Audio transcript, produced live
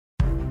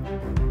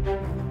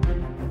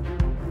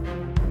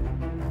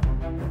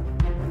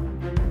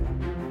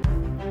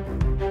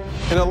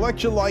An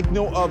election like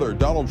no other.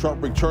 Donald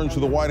Trump returns to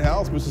the White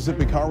House.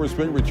 Mississippi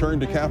congressmen return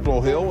to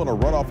Capitol Hill, and a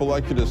runoff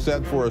election is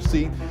set for a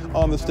seat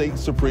on the state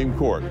Supreme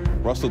Court.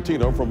 Russ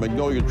Latino from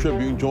Magnolia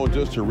Tribune joins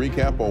us to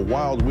recap a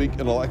wild week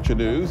in election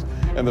news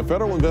and the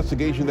federal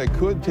investigation that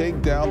could take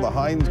down the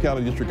Hinds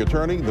County District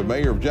Attorney, the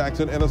mayor of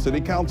Jackson, and a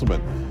city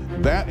councilman.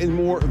 That and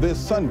more this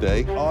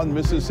Sunday on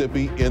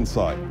Mississippi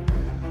Insight.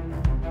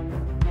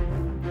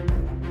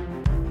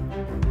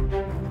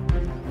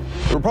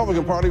 The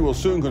Republican Party will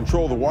soon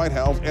control the White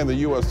House and the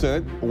U.S.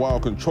 Senate. While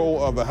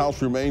control of the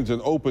House remains an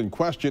open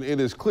question,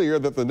 it is clear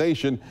that the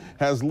nation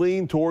has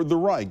leaned toward the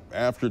right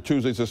after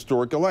Tuesday's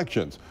historic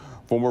elections.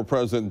 Former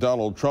President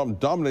Donald Trump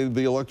dominated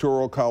the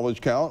Electoral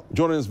College count.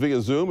 Joining us via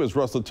Zoom is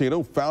Russ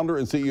Latino, founder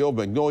and CEO of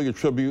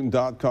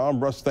MagnoliaTribune.com.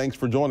 Russ, thanks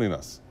for joining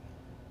us.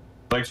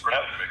 Thanks for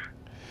having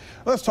me.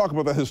 Let's talk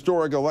about the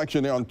historic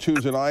election on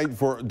Tuesday night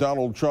for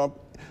Donald Trump.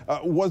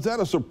 Was that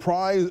a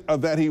surprise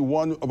that he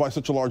won by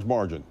such a large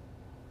margin?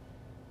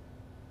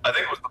 I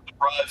think it was a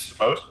surprise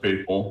to most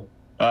people.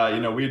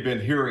 We had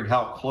been hearing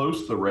how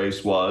close the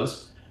race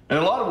was. In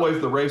a lot of ways,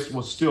 the race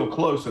was still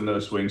close in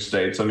those swing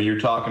states. I mean, you're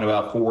talking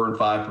about 4 and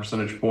 5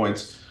 percentage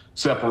points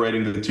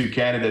separating the two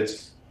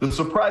candidates. The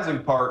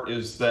surprising part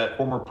is that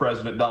former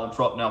President Donald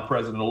Trump, now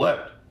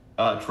President-elect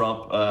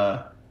Trump,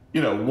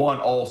 won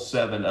all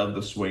 7 of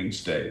the swing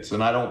states.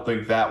 And I don't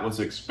think that was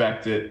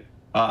expected.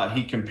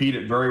 He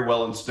competed very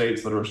well in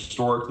states that are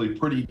historically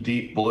pretty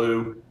deep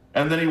blue.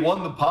 And then he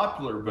won the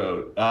popular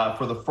vote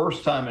for the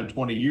first time in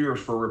 20 years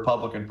for a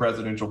Republican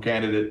presidential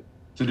candidate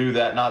to do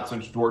that, not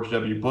since George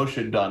W. Bush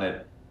had done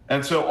it.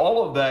 And so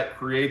all of that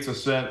creates a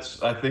sense,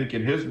 I think,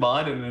 in his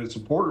mind and in his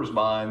supporters'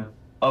 mind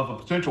of a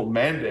potential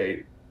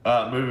mandate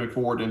moving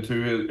forward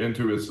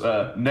into his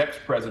next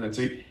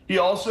presidency. He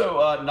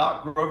also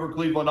knocked Grover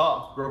Cleveland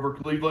off. Grover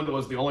Cleveland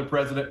was the only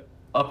president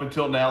up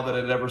until now that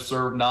had ever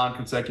served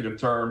non-consecutive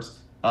terms.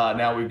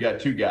 Now we've got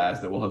 2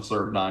 guys that will have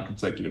served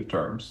non-consecutive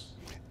terms.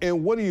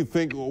 And what do you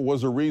think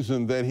was the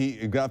reason that he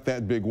got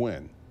that big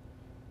win?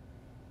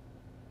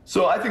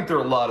 So I think there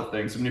are a lot of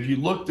things. I mean, if you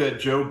looked at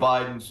Joe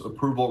Biden's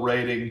approval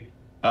rating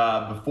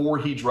before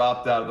he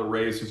dropped out of the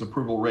race, his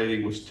approval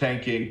rating was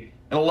tanking.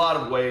 In a lot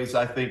of ways,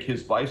 I think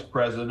his vice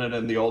president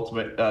and the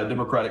ultimate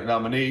Democratic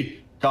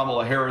nominee,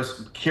 Kamala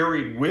Harris,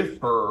 carried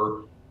with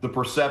her the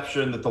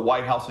perception that the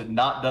White House had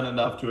not done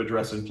enough to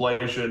address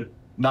inflation,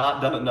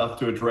 not done enough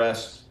to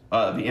address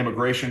the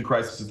immigration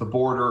crisis at the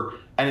border,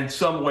 and in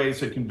some ways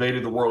had conveyed to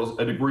the world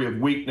a degree of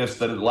weakness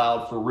that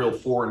allowed for real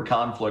foreign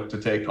conflict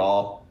to take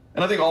off.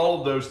 And I think all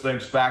of those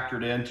things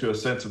factored into a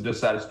sense of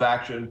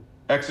dissatisfaction.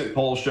 Exit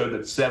polls showed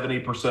that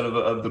 70%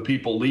 of the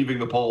people leaving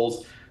the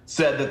polls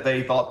said that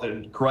they thought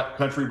the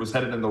country was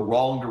headed in the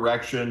wrong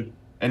direction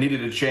and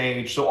needed a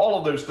change. So all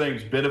of those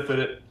things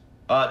benefited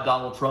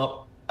Donald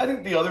Trump. I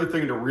think the other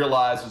thing to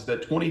realize is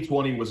that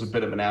 2020 was a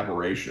bit of an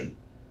aberration,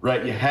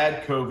 right? You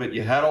had COVID,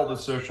 you had all the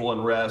social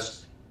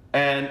unrest.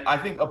 And I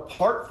think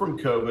apart from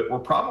COVID, we're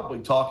probably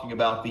talking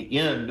about the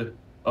end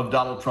of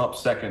Donald Trump's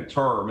second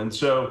term. And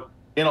so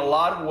in a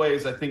lot of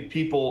ways, I think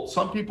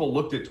some people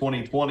looked at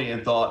 2020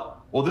 and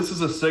thought, well, this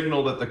is a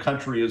signal that the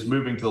country is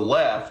moving to the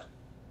left.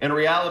 In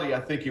reality, I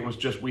think it was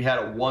just we had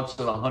a once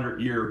in a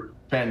 100-year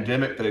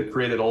pandemic that had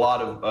created a lot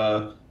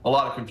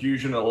of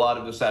confusion and a lot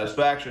of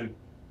dissatisfaction.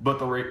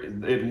 But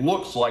it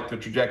looks like the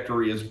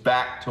trajectory is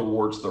back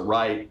towards the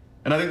right.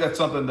 And I think that's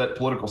something that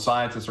political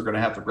scientists are going to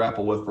have to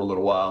grapple with for a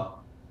little while.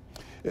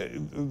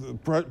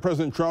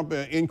 President Trump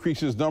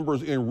increases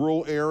numbers in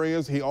rural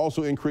areas. He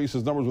also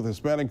increases numbers with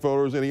Hispanic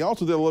voters, and he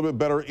also did a little bit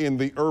better in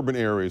the urban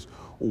areas.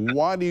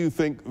 Why do you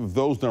think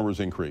those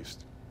numbers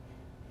increased?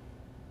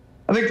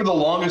 I think for the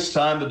longest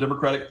time, the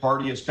Democratic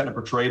Party has kind of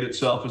portrayed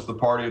itself as the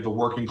party of the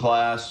working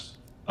class.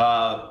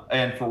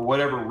 And for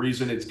whatever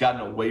reason, it's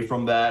gotten away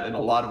from that. In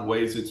a lot of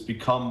ways, it's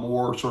become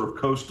more sort of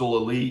coastal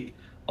elite,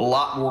 a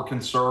lot more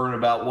concern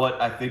about what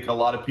I think a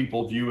lot of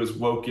people view as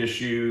woke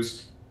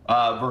issues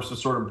versus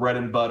sort of bread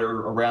and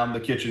butter around the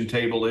kitchen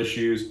table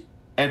issues.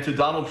 And to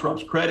Donald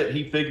Trump's credit,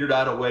 he figured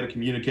out a way to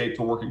communicate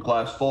to working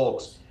class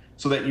folks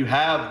so that you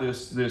have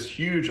this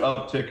huge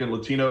uptick in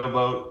Latino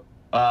vote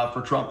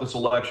for Trump this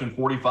election,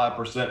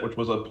 45%, which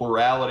was a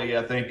plurality,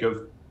 I think,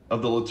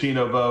 of the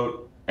Latino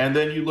vote. And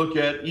then you look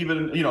at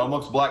even,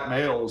 amongst black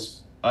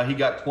males, he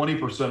got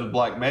 20% of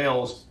black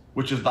males,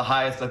 which is the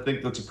highest, I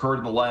think, that's occurred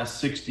in the last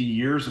 60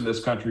 years in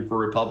this country for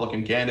a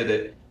Republican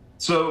candidate.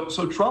 So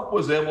Trump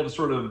was able to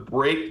sort of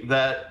break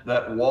that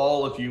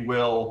wall, if you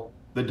will,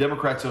 the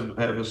Democrats have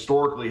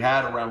historically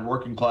had around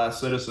working class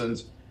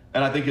citizens.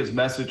 And I think his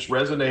message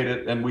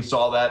resonated, and we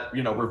saw that,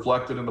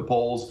 reflected in the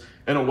polls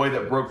in a way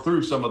that broke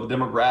through some of the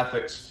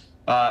demographics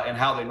and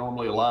how they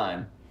normally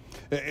align.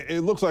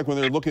 It looks like when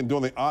they're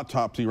doing the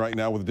autopsy right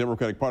now with the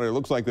Democratic Party, it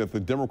looks like that the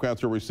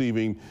Democrats are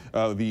receiving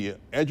the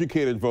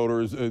educated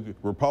voters.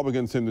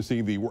 Republicans tend to see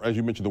as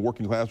you mentioned, the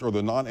working class or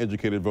the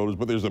non-educated voters,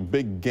 but there's a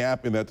big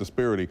gap in that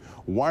disparity.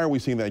 Why are we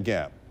seeing that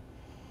gap?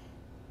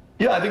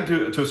 Yeah, I think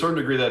to a certain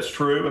degree that's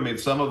true. I mean,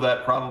 some of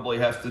that probably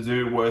has to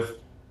do with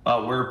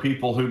where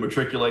people who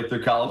matriculate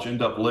through college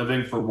end up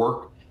living for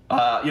work.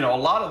 A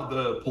lot of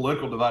the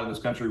political divide in this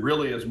country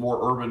really is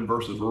more urban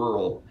versus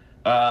rural.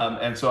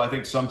 And so I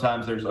think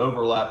sometimes there's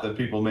overlap that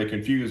people may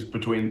confuse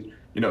between,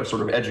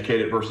 sort of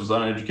educated versus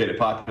uneducated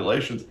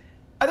populations.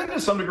 I think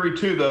to some degree,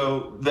 too,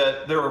 though,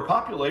 that there are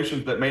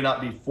populations that may not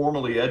be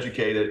formally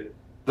educated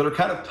that are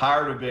kind of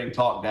tired of being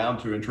talked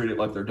down to and treated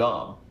like they're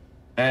dumb.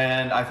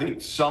 And I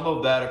think some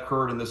of that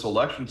occurred in this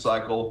election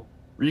cycle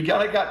where you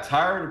kind of got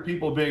tired of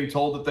people being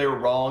told that they were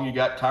wrong. You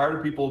got tired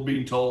of people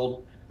being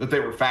told that they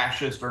were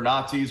fascist or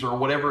Nazis or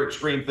whatever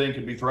extreme thing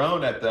could be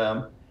thrown at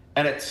them.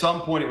 And at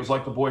some point, it was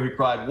like the boy who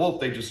cried wolf.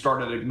 They just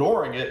started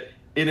ignoring it.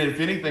 And if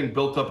anything,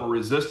 built up a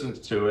resistance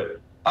to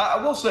it.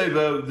 I will say,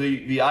 though,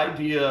 the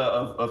idea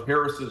of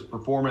Harris's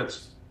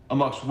performance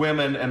amongst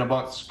women and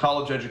amongst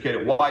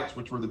college-educated whites,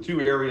 which were the two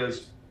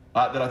areas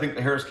that I think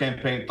the Harris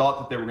campaign thought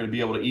that they were going to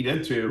be able to eat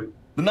into,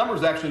 the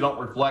numbers actually don't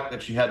reflect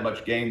that she had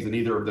much gains in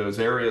either of those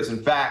areas.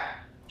 In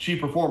fact, she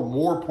performed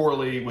more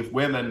poorly with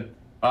women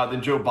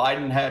than Joe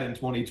Biden had in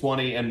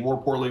 2020 and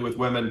more poorly with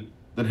women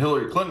than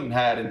Hillary Clinton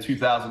had in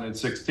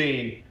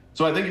 2016.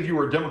 So I think if you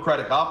were a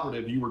Democratic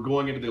operative, you were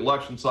going into the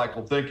election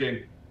cycle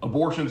thinking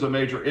abortion's a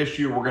major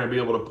issue. We're going to be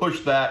able to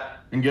push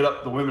that and get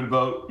up the women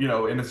vote,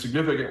 in a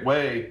significant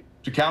way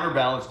to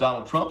counterbalance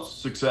Donald Trump's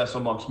success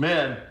amongst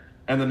men.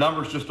 And the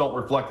numbers just don't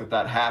reflect that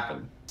that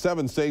happened.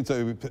 7 states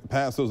have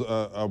passed those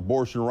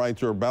abortion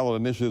rights or ballot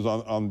initiatives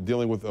on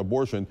dealing with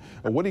abortion.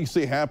 What do you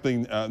see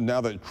happening now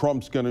that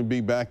Trump's going to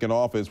be back in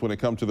office when it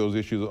comes to those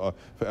issues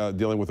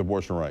dealing with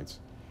abortion rights?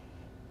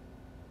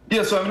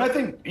 Yeah, so I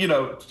think,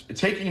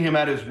 taking him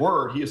at his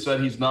word, he has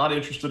said he's not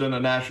interested in a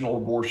national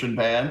abortion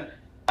ban.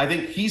 I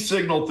think he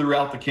signaled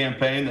throughout the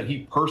campaign that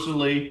he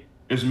personally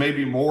is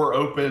maybe more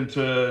open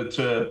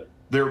to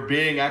there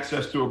being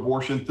access to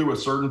abortion through a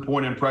certain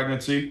point in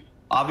pregnancy.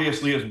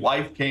 Obviously, his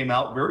wife came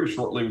out very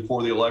shortly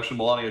before the election,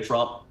 Melania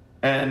Trump,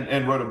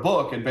 and wrote a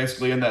book, and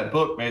basically in that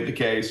book made the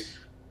case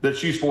that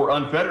she's for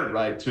unfettered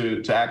right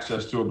to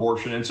access to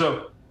abortion. And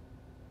so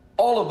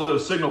all of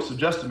those signals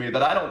suggest to me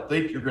that I don't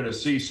think you're going to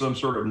see some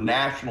sort of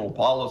national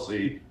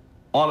policy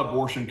on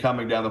abortion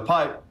coming down the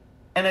pipe.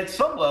 And at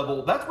some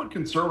level, that's what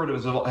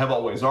conservatives have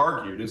always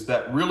argued, is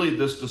that really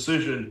this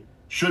decision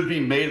should be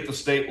made at the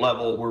state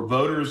level where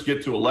voters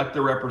get to elect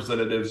their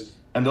representatives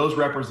and those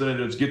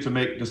representatives get to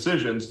make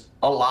decisions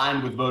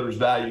aligned with voters'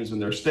 values in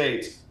their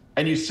states.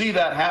 And you see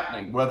that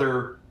happening,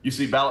 whether you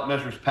see ballot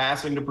measures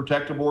passing to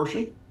protect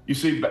abortion, you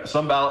see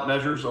some ballot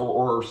measures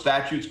or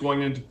statutes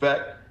going into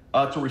effect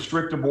to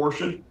restrict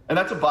abortion. And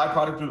that's a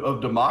byproduct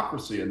of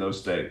democracy in those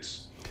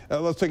states.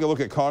 Let's take a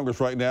look at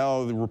Congress right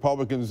now. The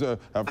Republicans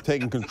have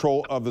taken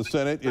control of the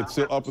Senate. It's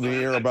still up in the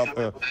air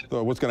about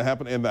what's going to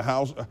happen in the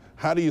House.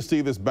 How do you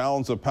see this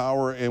balance of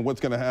power and what's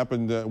going to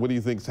happen? What do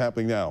you think is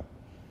happening now?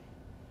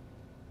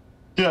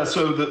 Yeah,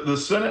 so the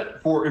Senate,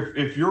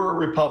 if you're a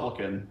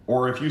Republican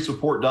or if you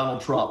support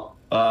Donald Trump,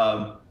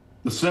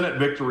 the Senate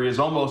victory is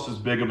almost as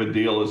big of a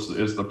deal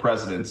as the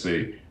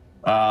presidency,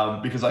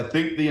 because I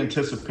think the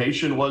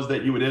anticipation was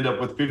that you would end up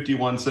with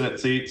 51 Senate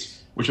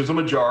seats, which is a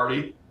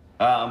majority.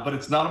 But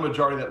it's not a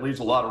majority that leaves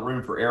a lot of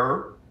room for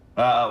error.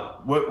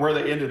 Where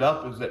they ended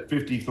up is at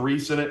 53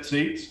 Senate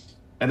seats,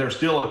 and there's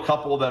still a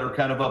couple that are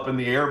kind of up in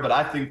the air, but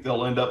I think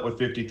they'll end up with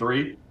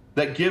 53.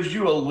 That gives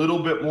you a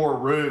little bit more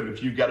room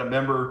if you've got a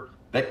member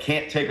that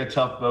can't take a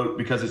tough vote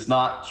because it's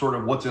not sort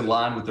of what's in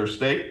line with their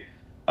state.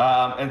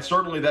 And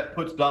certainly that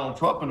puts Donald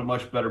Trump in a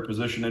much better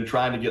position in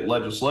trying to get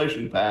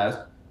legislation passed.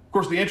 Of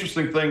course, the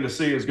interesting thing to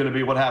see is going to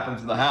be what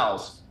happens in the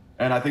House.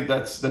 And I think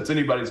that's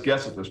anybody's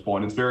guess at this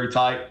point. It's very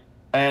tight.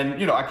 And,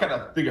 I kind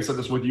of think I said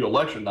this with you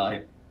election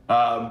night.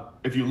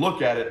 If you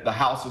look at it, the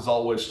House is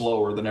always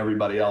slower than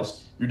everybody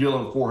else. You're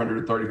dealing with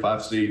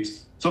 435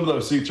 seats. Some of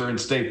those seats are in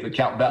states that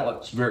count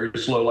ballots very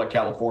slow, like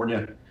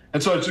California.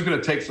 And so it's just going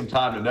to take some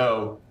time to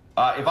know.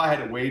 If I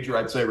had to wager,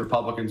 I'd say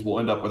Republicans will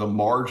end up with a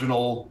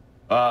marginal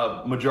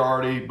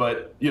majority.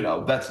 But,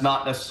 that's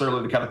not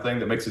necessarily the kind of thing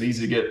that makes it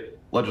easy to get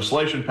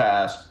legislation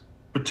passed,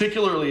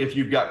 particularly if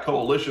you've got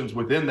coalitions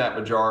within that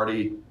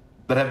majority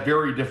that have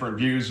very different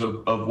views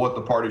of what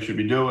the party should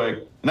be doing.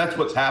 And that's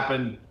what's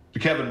happened to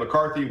Kevin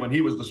McCarthy when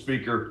he was the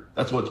speaker.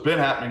 That's what's been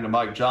happening to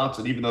Mike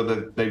Johnson. Even though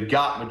they've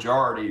got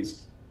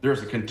majorities,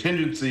 there's a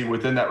contingency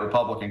within that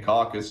Republican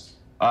caucus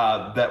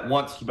that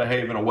wants to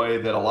behave in a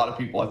way that a lot of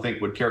people, I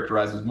think, would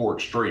characterize as more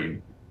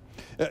extreme.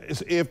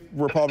 If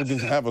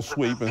Republicans have a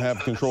sweep and have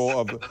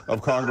control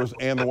of Congress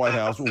and the White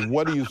House,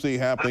 what do you see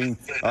happening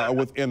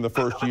within the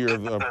first year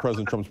of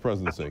President Trump's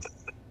presidency?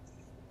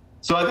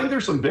 So I think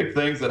there's some big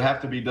things that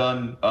have to be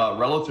done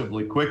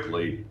relatively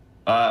quickly.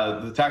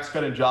 The Tax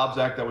Cut and Jobs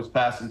Act that was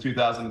passed in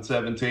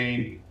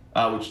 2017,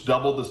 which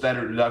doubled the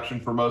standard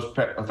deduction for most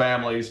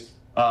families,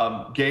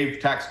 gave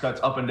tax cuts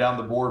up and down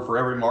the board for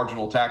every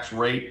marginal tax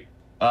rate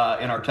in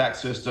our tax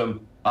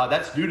system.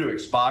 That's due to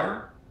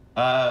expire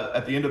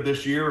at the end of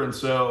this year. And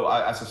so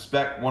I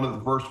suspect one of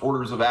the first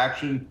orders of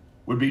action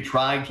would be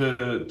trying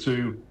to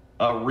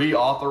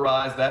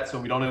reauthorize that so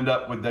we don't end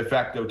up with de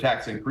facto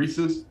tax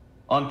increases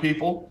on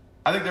people.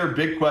 I think there are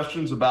big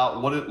questions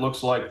about what it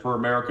looks like for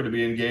America to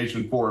be engaged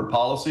in foreign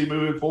policy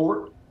moving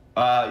forward.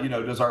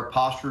 Does our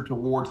posture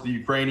towards the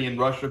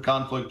Ukrainian-Russia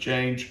conflict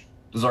change?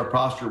 Does our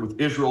posture with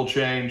Israel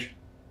change?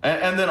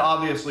 And then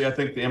obviously, I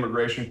think the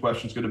immigration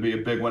question is going to be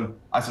a big one.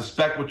 I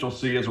suspect what you'll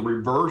see is a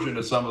reversion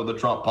to some of the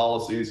Trump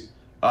policies,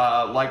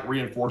 like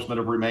reinforcement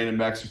of Remain in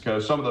Mexico,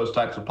 some of those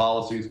types of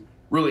policies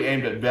really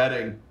aimed at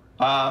vetting.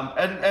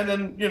 And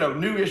then,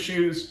 new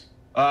issues.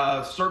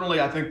 Certainly,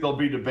 I think there'll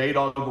be debate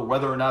over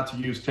whether or not to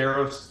use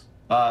tariffs.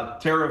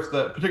 Tariffs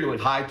that, particularly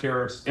high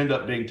tariffs, end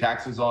up being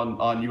taxes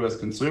on U.S.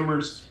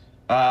 consumers.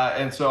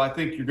 And so I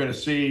think you're going to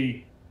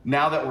see,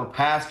 now that we're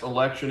past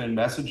election and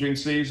messaging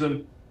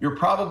season, you're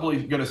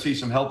probably going to see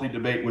some healthy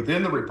debate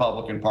within the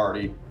Republican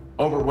Party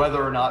over whether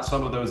or not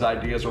some of those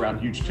ideas around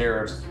huge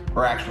tariffs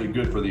are actually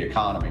good for the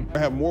economy. I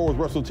have more with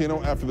Russ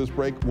Latino after this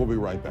break. We'll be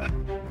right back.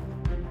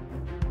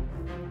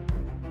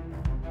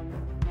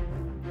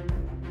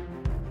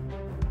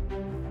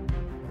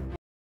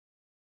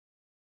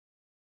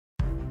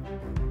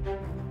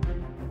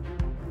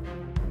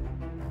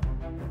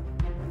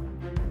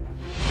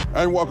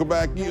 And welcome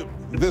back.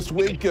 This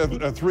week,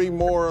 3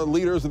 more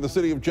leaders in the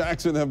city of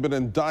Jackson have been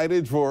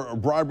indicted for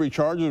bribery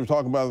charges. We're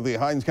talking about the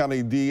Hinds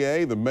County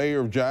DA, the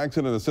mayor of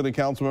Jackson, and the city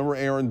council member,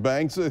 Aaron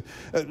Banks.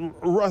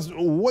 Russ,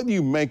 what do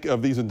you make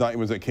of these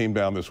indictments that came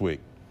down this week?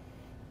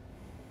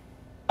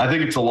 I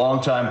think it's a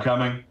long time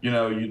coming. You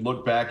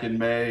look back in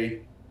May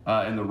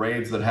and the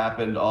raids that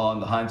happened on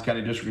the Hinds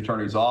County District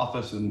Attorney's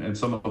office and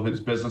some of his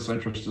business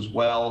interests as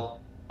well.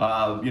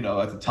 At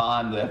the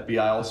time, the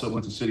FBI also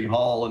went to City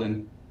Hall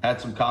and had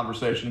some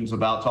conversations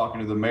about talking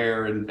to the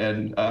mayor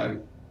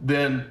and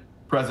then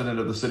president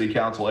of the city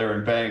council,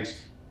 Aaron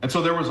Banks. And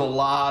so there was a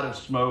lot of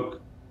smoke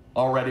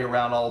already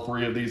around all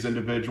 3 of these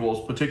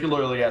individuals,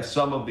 particularly as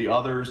some of the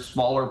others,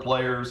 smaller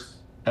players,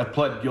 have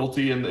pled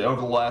guilty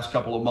over the last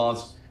couple of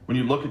months. When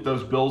you look at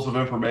those bills of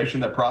information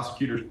that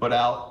prosecutors put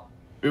out,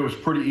 it was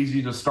pretty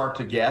easy to start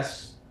to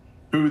guess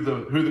who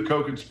the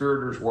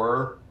co-conspirators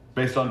were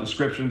based on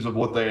descriptions of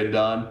what they had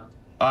done.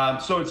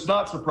 So it's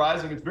not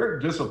surprising. It's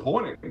very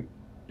disappointing,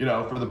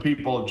 for the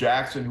people of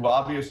Jackson, who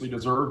obviously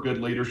deserve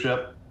good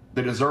leadership.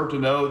 They deserve to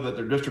know that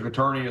their district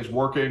attorney is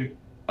working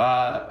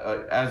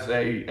as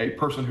a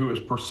person who is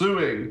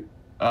pursuing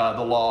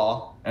the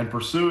law and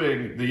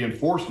pursuing the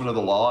enforcement of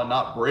the law and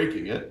not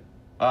breaking it.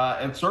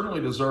 And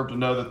certainly deserve to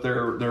know that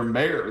their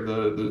mayor,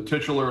 the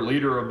titular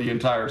leader of the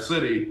entire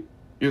city,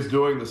 is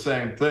doing the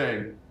same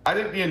thing. I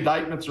think the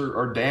indictments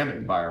are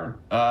damning, Byron.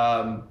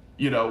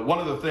 One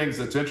of the things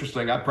that's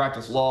interesting, I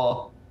practiced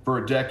law for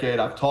a decade.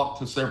 I've talked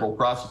to several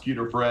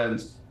prosecutor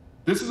friends.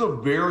 This is a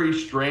very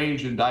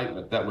strange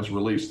indictment that was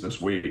released this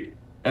week,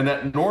 and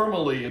that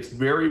normally it's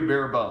very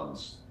bare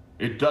bones.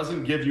 It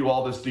doesn't give you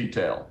all this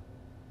detail.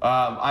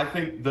 I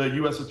think the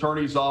U.S.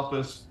 Attorney's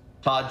Office,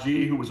 Todd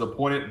G., who was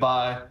appointed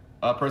by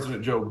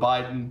President Joe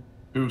Biden,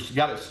 who's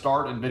got its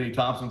start in Benny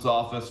Thompson's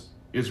office,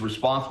 is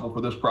responsible for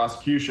this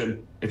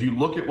prosecution. If you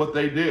look at what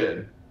they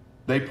did,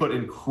 they put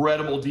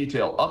incredible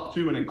detail up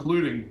to and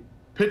including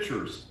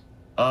pictures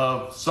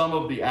of some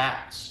of the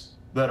acts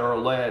that are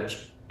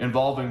alleged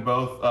involving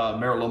both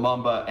Mayor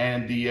Lumumba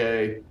and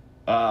DA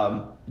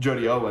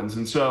Jody Owens.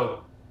 And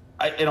so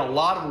in a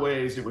lot of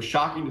ways, it was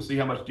shocking to see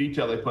how much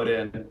detail they put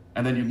in.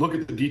 And then you look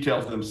at the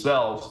details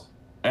themselves,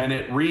 and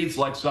it reads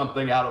like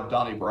something out of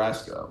Donnie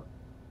Brasco.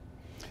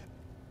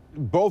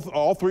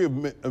 All 3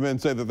 of men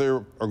said that they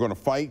are going to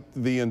fight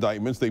the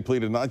indictments. They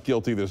pleaded not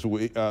guilty this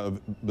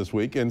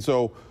week. And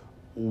so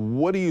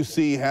what do you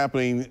see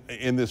happening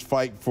in this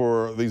fight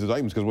for these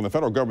indictments? Because when the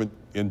federal government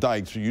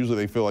indicts, usually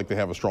they feel like they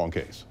have a strong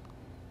case.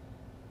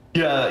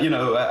 Yeah,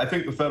 I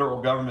think the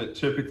federal government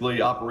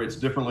typically operates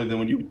differently than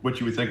what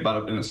you would think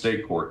about it in a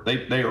state court.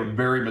 They are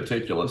very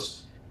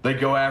meticulous. They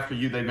go after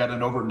you. They've got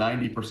an over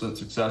 90%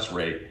 success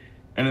rate.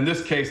 And in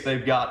this case,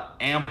 they've got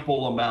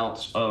ample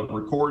amounts of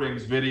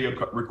recordings, video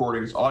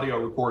recordings, audio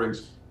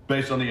recordings,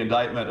 based on the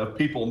indictment of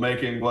people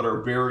making what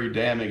are very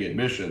damning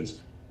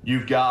admissions.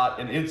 You've got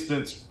an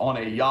instance on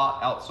a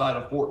yacht outside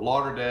of Fort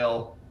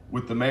Lauderdale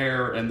with the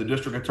mayor and the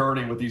district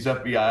attorney with these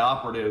FBI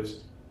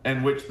operatives,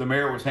 in which the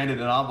mayor was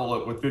handed an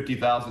envelope with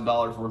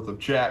 $50,000 worth of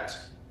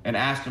checks and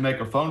asked to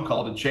make a phone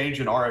call to change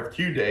an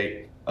RFQ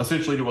date,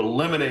 essentially to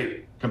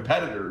eliminate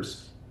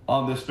competitors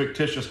on this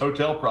fictitious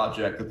hotel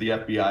project that the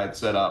FBI had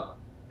set up.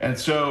 And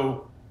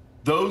so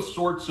those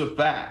sorts of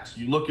facts,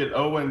 you look at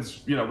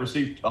Owens,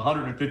 received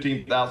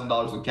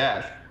 $115,000 in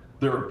cash.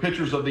 There are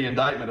pictures of the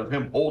indictment of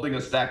him holding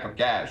a stack of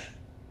cash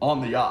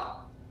on the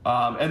yacht.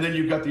 And then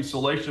you've got these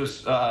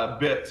salacious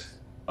bits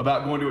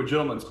about going to a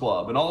gentleman's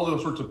club and all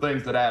those sorts of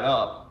things that add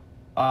up.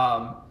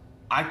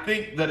 I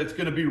think that it's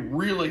going to be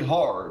really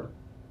hard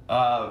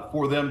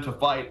for them to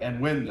fight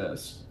and win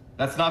this.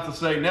 That's not to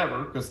say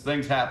never, because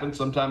things happen.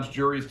 Sometimes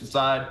juries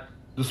decide,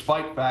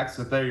 despite facts,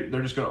 that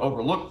they're just going to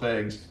overlook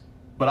things.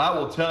 But I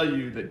will tell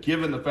you that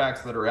given the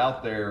facts that are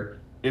out there,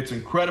 it's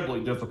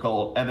incredibly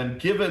difficult. And then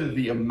given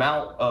the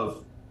amount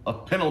of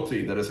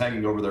penalty that is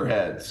hanging over their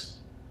heads,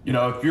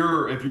 if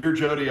you're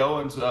Jody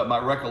Owens, my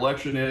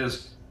recollection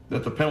is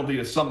that the penalty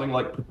is something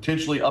like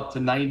potentially up to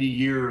 90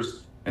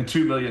 years and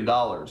 $2 million.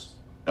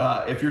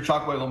 If you're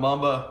Chokwe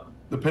Lumumba,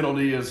 the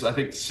penalty is, I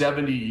think,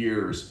 70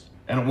 years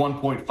and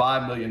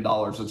 $1.5 million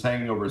that's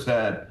hanging over his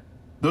head.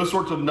 Those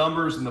sorts of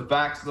numbers and the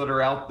facts that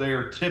are out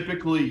there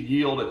typically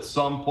yield at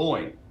some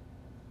point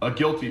a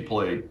guilty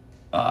plea.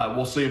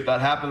 We'll see if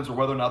that happens or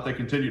whether or not they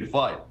continue to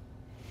fight.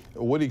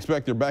 What do you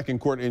expect? They're back in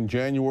court in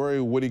January.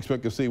 What do you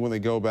expect to see when they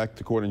go back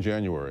to court in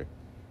January?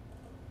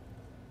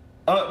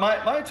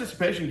 My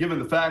anticipation, given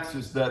the facts,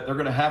 is that they're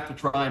going to have to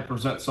try and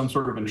present some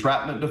sort of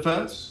entrapment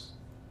defense,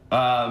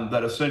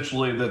 that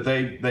essentially that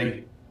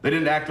they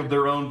didn't act of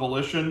their own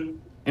volition.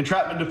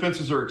 Entrapment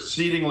defenses are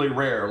exceedingly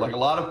rare. Like, a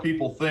lot of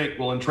people think,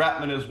 well,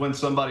 entrapment is when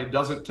somebody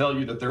doesn't tell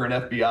you that they're an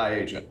FBI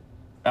agent.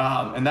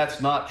 And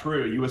that's not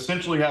true. You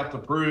essentially have to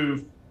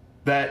prove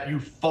that you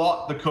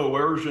fought the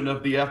coercion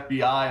of the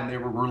FBI and they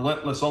were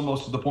relentless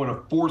almost to the point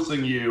of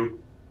forcing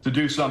you to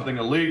do something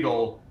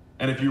illegal.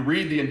 And if you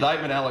read the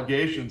indictment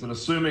allegations, and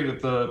assuming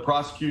that the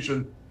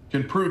prosecution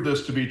can prove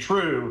this to be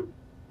true,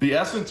 the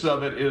essence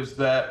of it is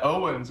that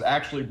Owens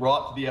actually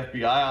brought to the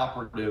FBI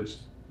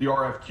operatives the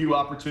RFQ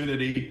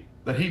opportunity,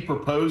 that he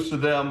proposed to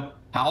them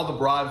how the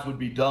bribes would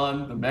be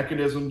done, the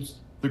mechanisms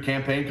through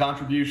campaign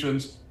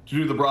contributions to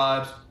do the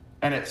bribes,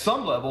 and at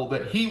some level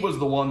that he was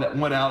the one that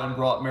went out and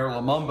brought Mayor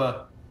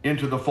Lumumba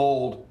into the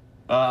fold.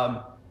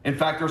 In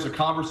fact, there's a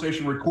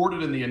conversation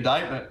recorded in the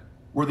indictment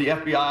where the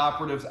FBI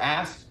operatives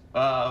asked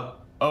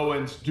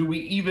Owens, do we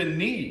even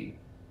need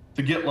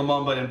to get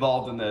Lumumba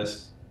involved in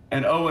this?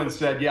 And Owens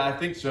said, yeah, I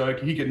think so.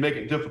 He can make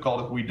it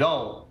difficult if we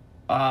don't.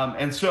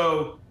 And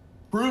so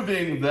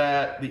proving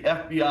that the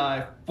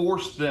FBI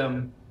forced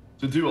them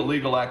to do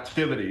illegal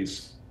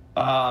activities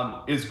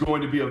is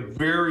going to be a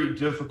very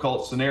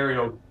difficult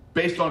scenario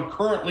based on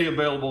currently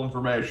available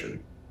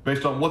information,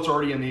 based on what's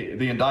already in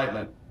the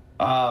indictment.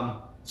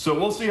 So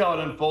we'll see how it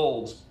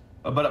unfolds.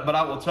 But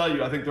I will tell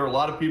you, I think there are a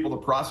lot of people, the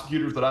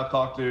prosecutors that I've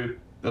talked to,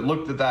 that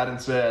looked at that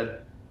and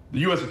said, the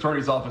U.S.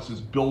 Attorney's Office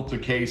has built a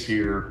case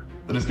here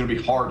that is going to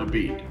be hard to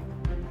beat.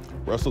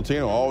 Russ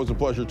Latino, always a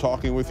pleasure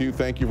talking with you.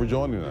 Thank you for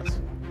joining us.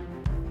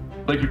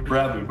 Thank you for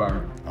having me,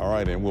 Byron. All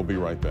right, and we'll be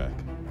right back.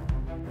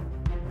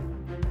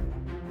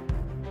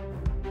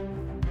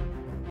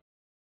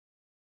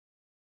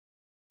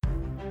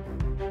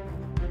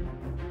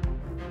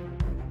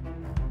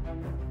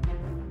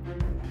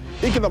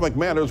 Economic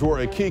matters were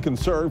a key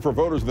concern for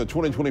voters in the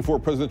 2024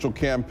 presidential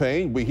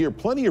campaign. We hear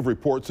plenty of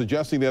reports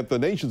suggesting that the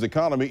nation's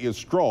economy is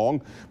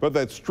strong, but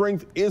that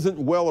strength isn't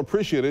well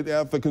appreciated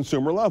at the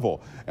consumer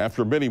level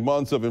after many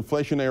months of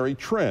inflationary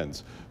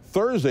trends.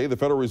 Thursday, the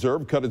Federal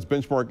Reserve cut its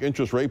benchmark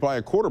interest rate by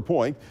a quarter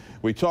point.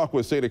 We talked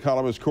with State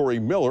Economist Corey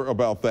Miller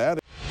about that.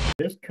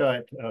 This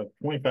cut of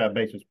 25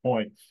 basis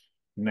points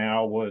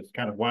now was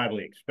kind of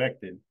widely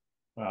expected.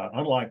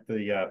 Unlike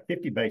the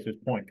 50 basis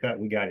point cut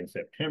we got in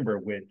September,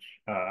 which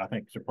I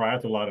think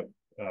surprised a lot of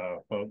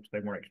folks. They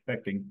weren't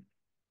expecting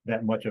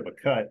that much of a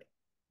cut.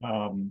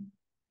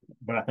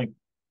 But I think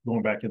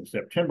going back to the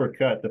September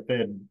cut, the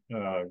Fed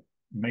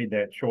made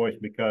that choice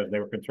because they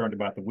were concerned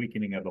about the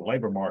weakening of the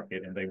labor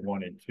market and they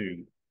wanted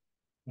to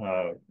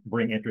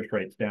bring interest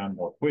rates down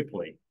more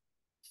quickly.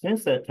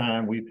 Since that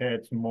time, we've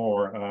had some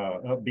more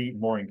upbeat,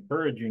 more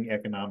encouraging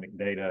economic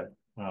data.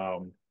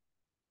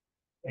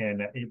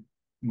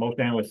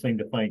 Most analysts seem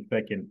to think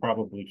they can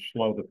probably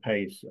slow the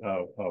pace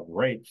of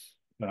rates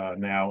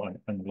now,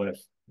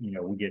 unless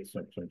we get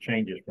some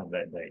changes from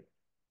that date.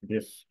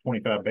 This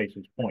 25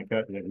 basis point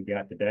cut that we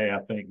got today, I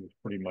think, was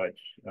pretty much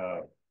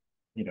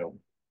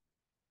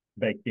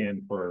baked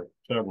in for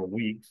several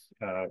weeks,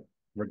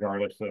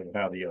 regardless of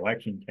how the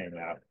election came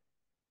out.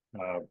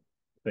 I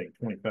think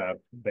 25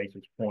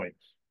 basis points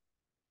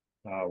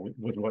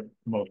was what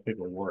most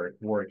people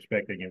were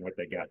expecting and what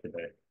they got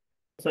today.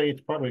 Say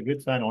it's probably a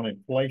good sign on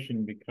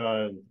inflation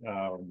because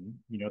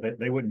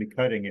they wouldn't be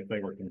cutting if they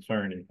were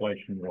concerned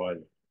inflation was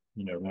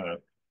going to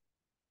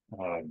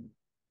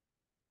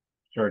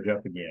surge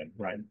up again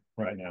right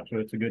now. So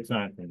it's a good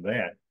sign from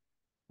that.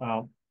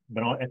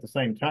 But at the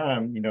same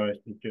time,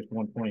 it's just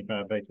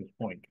 125 basis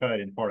point cut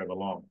in part of a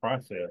long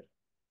process.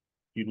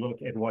 You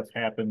look at what's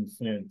happened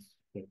since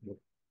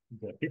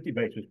the 50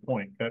 basis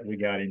point cut we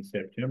got in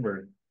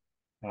September.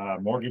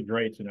 Mortgage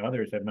rates and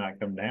others have not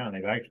come down;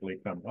 they've actually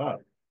come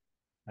up.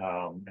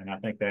 And I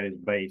think that is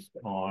based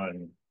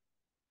on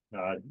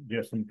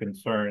just some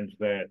concerns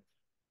that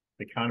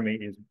the economy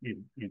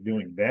is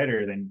doing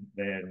better than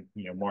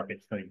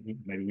markets think.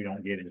 Maybe we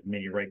don't get as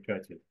many rate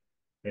cuts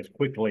as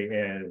quickly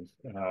as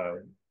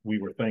we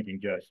were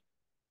thinking just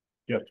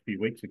a few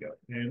weeks ago.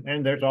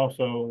 And there's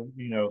also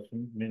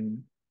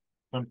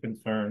some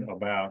concern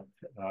about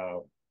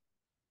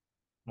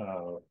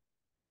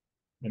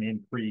an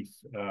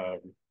increase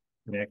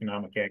in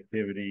economic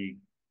activity.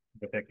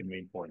 What that could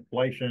mean for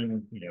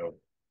inflation.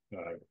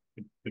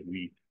 Could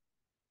we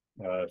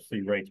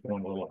see rates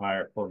going a little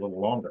higher for a little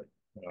longer?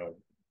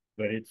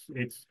 But it's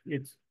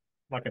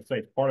like I say,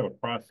 it's part of a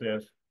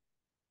process.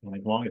 And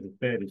as long as the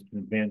Fed is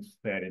convinced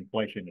that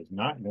inflation is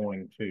not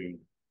going to,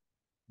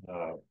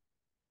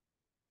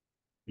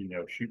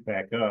 shoot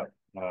back up,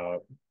 I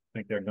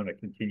think they're going to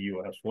continue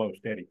a slow,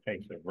 steady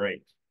pace of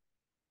rates.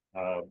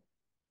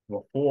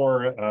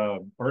 Before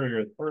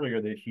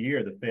earlier this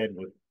year, the Fed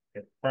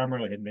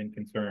primarily had been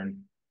concerned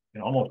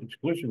and almost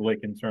exclusively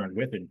concerned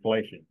with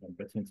inflation.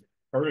 But since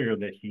earlier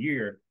this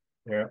year,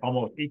 they're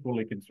almost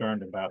equally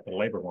concerned about the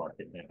labor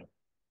market now.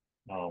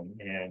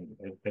 And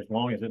as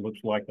long as it looks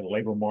like the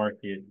labor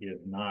market is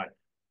not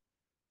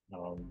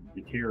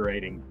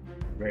deteriorating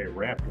very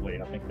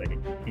rapidly, I think they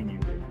can continue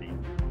with the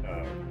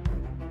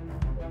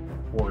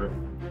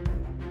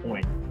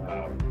quarter-point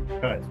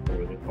cuts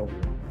over the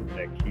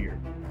next year.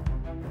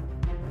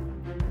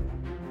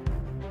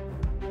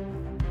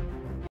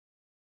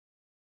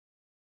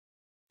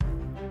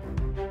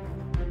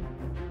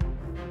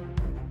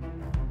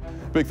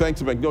 Big thanks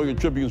to Magnolia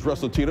Tribune's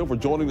Russ Latino for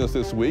joining us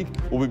this week.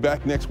 We'll be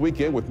back next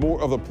weekend with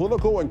more of the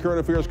political and current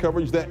affairs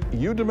coverage that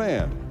you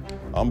demand.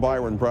 I'm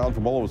Byron Brown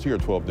from all of us here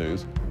at 12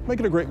 News.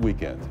 Make it a great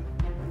weekend.